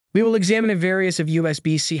We will examine a various of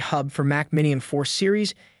USB-C Hub for Mac Mini and 4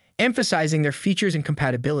 series, emphasizing their features and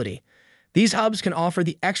compatibility. These hubs can offer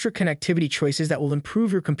the extra connectivity choices that will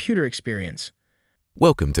improve your computer experience.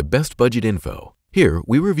 Welcome to Best Budget Info. Here,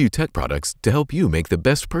 we review tech products to help you make the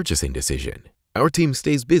best purchasing decision. Our team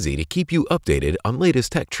stays busy to keep you updated on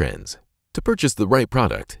latest tech trends. To purchase the right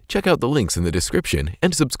product, check out the links in the description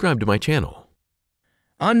and subscribe to my channel.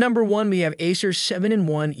 On number 1, we have Acer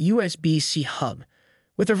 7-in-1 USB-C Hub.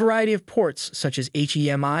 With a variety of ports such as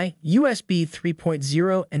HDMI, USB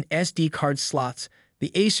 3.0, and SD card slots,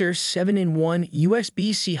 the Acer 7-in-1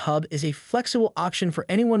 USB-C Hub is a flexible option for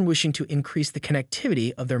anyone wishing to increase the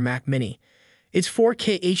connectivity of their Mac Mini. Its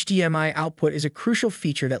 4K HDMI output is a crucial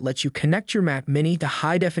feature that lets you connect your Mac Mini to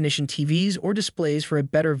high-definition TVs or displays for a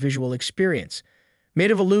better visual experience.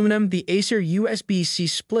 Made of aluminum, the Acer USB-C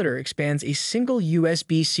splitter expands a single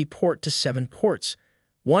USB-C port to 7 ports.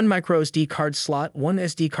 1 microSD card slot, 1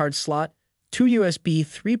 SD card slot, 2 USB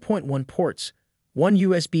 3.1 ports, 1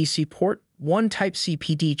 USB-C port, 1 Type-C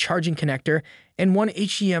PD charging connector, and 1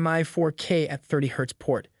 HDMI 4K at 30 Hz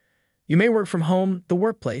port. You may work from home, the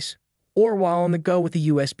workplace, or while on the go with the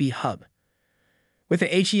USB hub. With an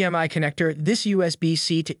HDMI connector, this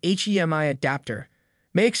USB-C to HDMI adapter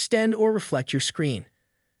may extend or reflect your screen.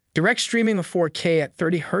 Direct streaming of 4K at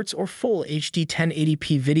 30 Hz or full HD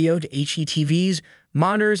 1080p video to HD TVs,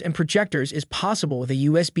 monitors, and projectors is possible with a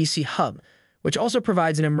USB-C hub, which also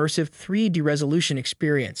provides an immersive 3D resolution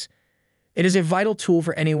experience. It is a vital tool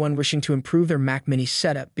for anyone wishing to improve their Mac Mini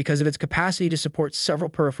setup because of its capacity to support several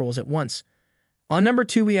peripherals at once. On number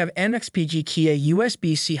 2, we have NXPGKEA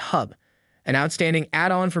USB C Hub. An outstanding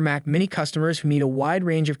add-on for Mac Mini customers who need a wide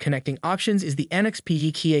range of connecting options is the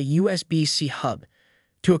NXPGKEA USB C Hub.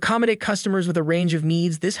 To accommodate customers with a range of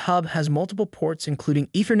needs, this hub has multiple ports including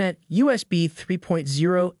Ethernet, USB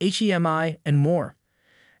 3.0, HDMI, and more.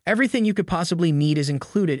 Everything you could possibly need is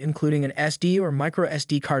included, including an SD or micro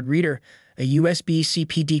SD card reader, a USB-C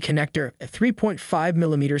PD connector, a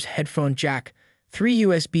 3.5mm headphone jack, 3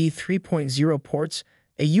 USB 3.0 ports,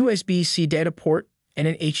 a USB-C data port, and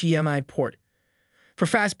an HDMI port. For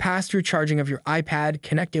fast pass-through charging of your iPad,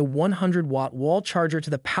 connect a 100-watt wall charger to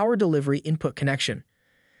the power delivery input connection.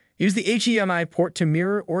 Use the HDMI port to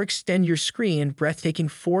mirror or extend your screen in breathtaking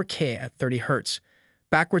 4K at 30 Hz.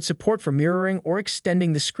 Backward support for mirroring or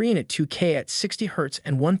extending the screen at 2K at 60 Hz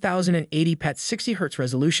and 1080p at 60 Hz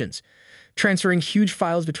resolutions. Transferring huge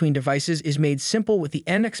files between devices is made simple with the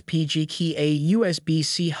NXPGKEA USB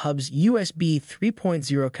C Hub's USB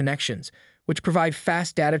 3.0 connections, which provide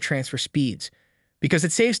fast data transfer speeds. Because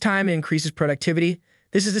it saves time and increases productivity,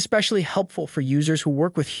 this is especially helpful for users who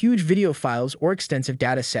work with huge video files or extensive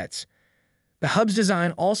data sets. The hub's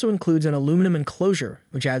design also includes an aluminum enclosure,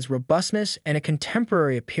 which adds robustness and a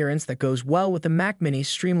contemporary appearance that goes well with the Mac Mini's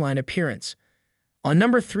streamlined appearance. On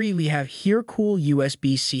number 3, we have Hiearcool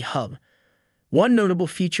USB C Hub. One notable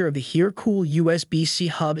feature of the Hiearcool USB C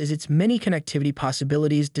Hub is its many connectivity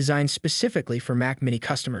possibilities designed specifically for Mac Mini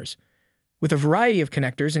customers. With a variety of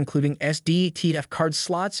connectors including SD, TDF card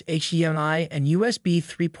slots, HDMI, and USB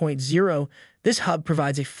 3.0, this hub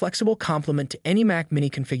provides a flexible complement to any Mac Mini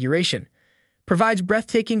configuration. Provides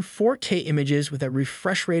breathtaking 4K images with a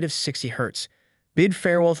refresh rate of 60 Hz. Bid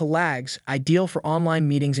farewell to lags, ideal for online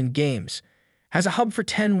meetings and games. Has a hub for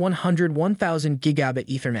 10, 100, 1000 gigabit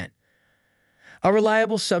Ethernet. A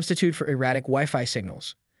reliable substitute for erratic Wi-Fi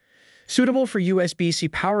signals. Suitable for USB-C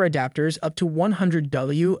power adapters up to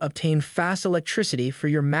 100W, obtain fast electricity for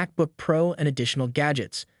your MacBook Pro and additional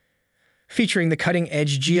gadgets. Featuring the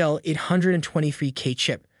cutting-edge GL823K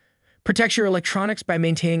chip. Protects your electronics by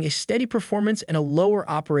maintaining a steady performance and a lower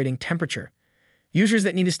operating temperature. Users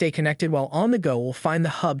that need to stay connected while on the go will find the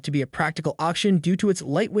hub to be a practical option due to its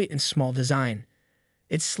lightweight and small design.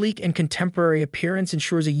 Its sleek and contemporary appearance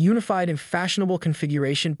ensures a unified and fashionable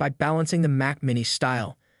configuration by balancing the Mac Mini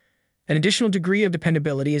style. An additional degree of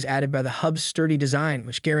dependability is added by the hub's sturdy design,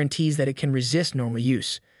 which guarantees that it can resist normal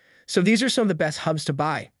use. So these are some of the best hubs to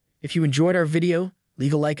buy. If you enjoyed our video,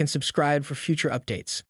 leave a like and subscribe for future updates.